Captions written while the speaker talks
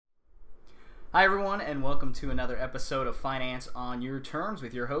Hi everyone, and welcome to another episode of Finance on Your Terms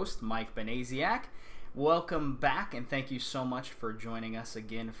with your host, Mike Benaziac. Welcome back, and thank you so much for joining us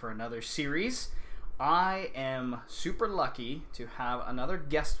again for another series. I am super lucky to have another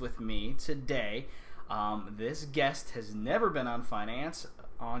guest with me today. This guest has never been on Finance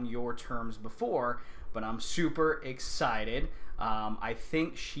on Your Terms before, but I'm super excited. I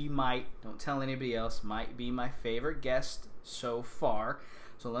think she might, don't tell anybody else, might be my favorite guest so far.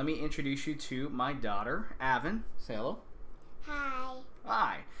 So let me introduce you to my daughter, Avon. Say hello. Hi.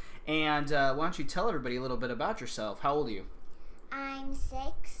 Hi. And why don't you tell everybody a little bit about yourself? How old are you? I'm 6.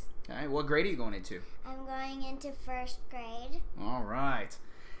 Okay. What grade are you going into? I'm going into first grade. All right.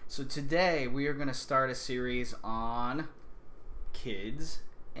 So today we are going to start a series on kids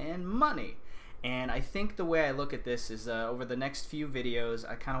and money. And I think the way I look at this is over the next few videos,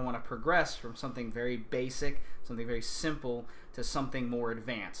 I kind of want to progress from something very basic, something very simple, to something more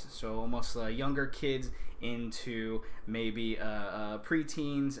advanced. So almost younger kids into maybe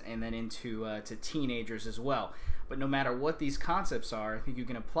preteens and then into to teenagers as well. But no matter what these concepts are, I think you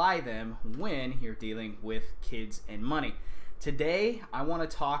can apply them when you're dealing with kids and money. Today, I want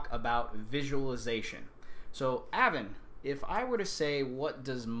to talk about visualization. So, Avon, if I were to say, what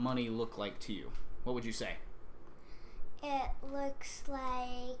does money look like to you? What would you say? It looks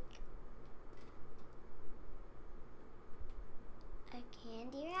like a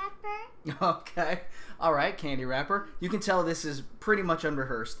candy wrapper. Okay. All right, candy wrapper. You can tell this is pretty much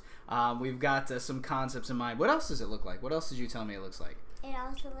unrehearsed. We've got some concepts in mind. What else does it look like? What else did you tell me it looks like? It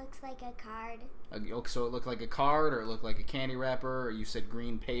also looks like a card. So it looked like a card, or it looked like a candy wrapper, or you said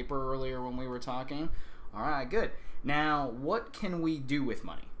green paper earlier when we were talking? All right, good. Now, what can we do with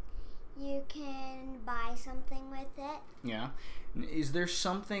money? You can buy something with it. Yeah. Is there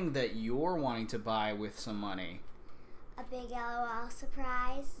something that you're wanting to buy with some money? A big LOL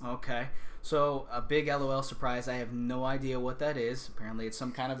surprise. Okay. So, a big LOL surprise. I have no idea what that is. Apparently, it's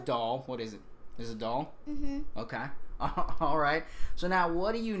some kind of doll. What is it? Is it a doll? Mm-hmm. Okay. All right. So, now,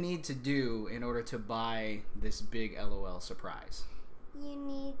 what do you need to do in order to buy this big LOL surprise? You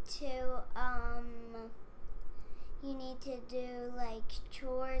need to do like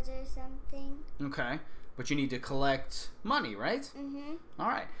chores or something. Okay. But you need to collect money, right? Mm-hmm. All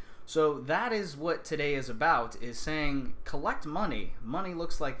right. So that is what today is about, is saying collect money. Money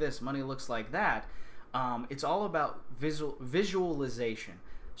looks like this. Money looks like that. It's all about visualization.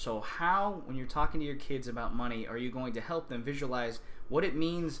 So how, when you're talking to your kids about money, are you going to help them visualize what it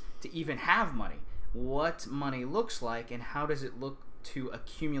means to even have money? What money looks like, and how does it look to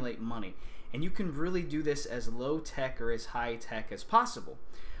accumulate money? And you can really do this as low tech or as high tech as possible.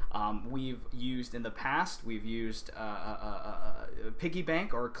 We've used in the past, we've used a piggy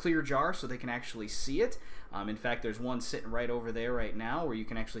bank or a clear jar so they can actually see it. In fact, there's one sitting right over there right now where you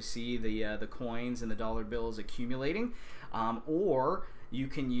can actually see the coins and the dollar bills accumulating. Or you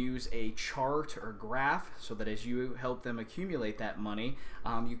can use a chart or graph so that as you help them accumulate that money,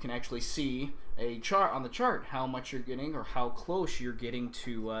 you can actually see a chart on the chart how much you're getting or how close you're getting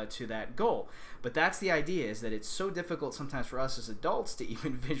to that goal. But that's the idea, is that it's so difficult sometimes for us as adults to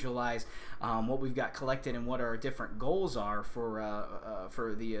even visualize what we've got collected and what our different goals are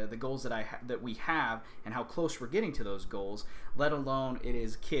for the goals that we have and how close we're getting to those goals, let alone it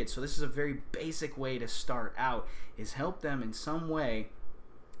is kids. So this is a very basic way to start out, is help them in some way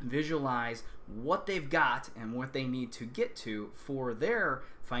visualize what they've got and what they need to get to for their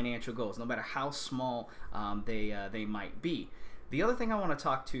financial goals, no matter how small they might be. The other thing I want to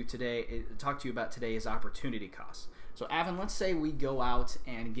talk to you about today is opportunity costs. So, Avon, let's say we go out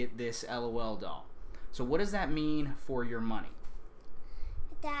and get this LOL doll. So, what does that mean for your money?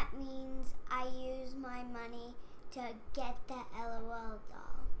 That means I use my money to get the LOL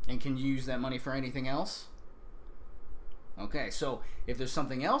doll. And can you use that money for anything else? Okay, so if there's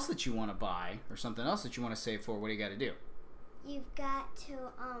something else that you want to buy or something else that you want to save for, what do you got to do? You've got to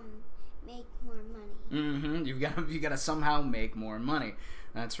make more money. Mm-hmm. You've got to somehow make more money.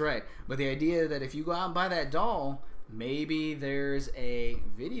 That's right. But the idea that if you go out and buy that doll, maybe there's a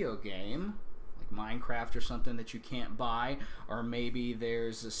video game like Minecraft or something that you can't buy, or maybe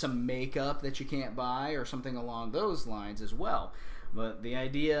there's some makeup that you can't buy or something along those lines as well. But the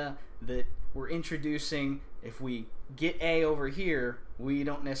idea that we're introducing, if we get A over here, we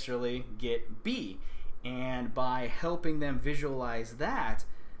don't necessarily get B. And by helping them visualize that,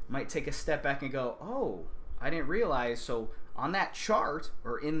 might take a step back and go, oh, I didn't realize, so on that chart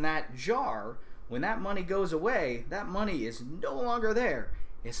or in that jar, when that money goes away, that money is no longer there.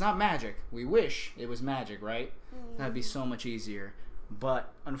 It's not magic. We wish it was magic, right? That'd be so much easier.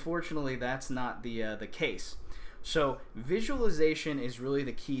 But unfortunately, that's not the case. So visualization is really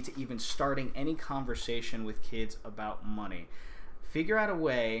the key to even starting any conversation with kids about money. Figure out a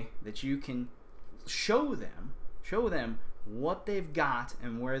way that you can show them what they've got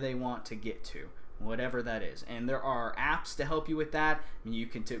and where they want to get to, whatever that is. And there are apps to help you with that. I mean, you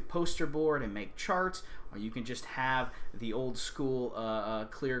can take poster board and make charts, or you can just have the old school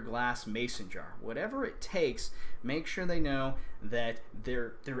clear glass mason jar. Whatever it takes, make sure they know that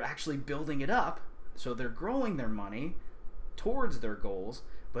they're actually building it up, so they're growing their money towards their goals.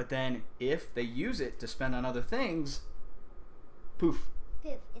 But then if they use it to spend on other things, poof,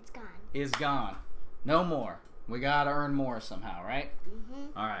 it's gone. Is gone. No more. We gotta earn more somehow, right?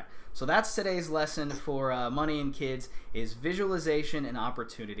 All right. So that's today's lesson for money and kids, is visualization and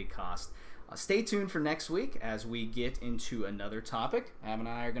opportunity cost. Stay tuned for next week as we get into another topic. Ab and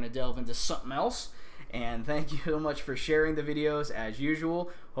I are going to delve into something else. And thank you so much for sharing the videos as usual.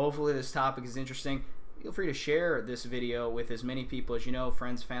 Hopefully this topic is interesting. Feel free to share this video with as many people as you know,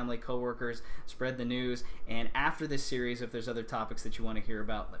 friends, family, coworkers. Spread the news. And after this series, if there's other topics that you want to hear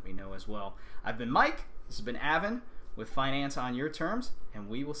about, let me know as well. I've been Mike. This has been Avin with Finance on Your Terms, and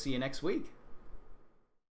we will see you next week.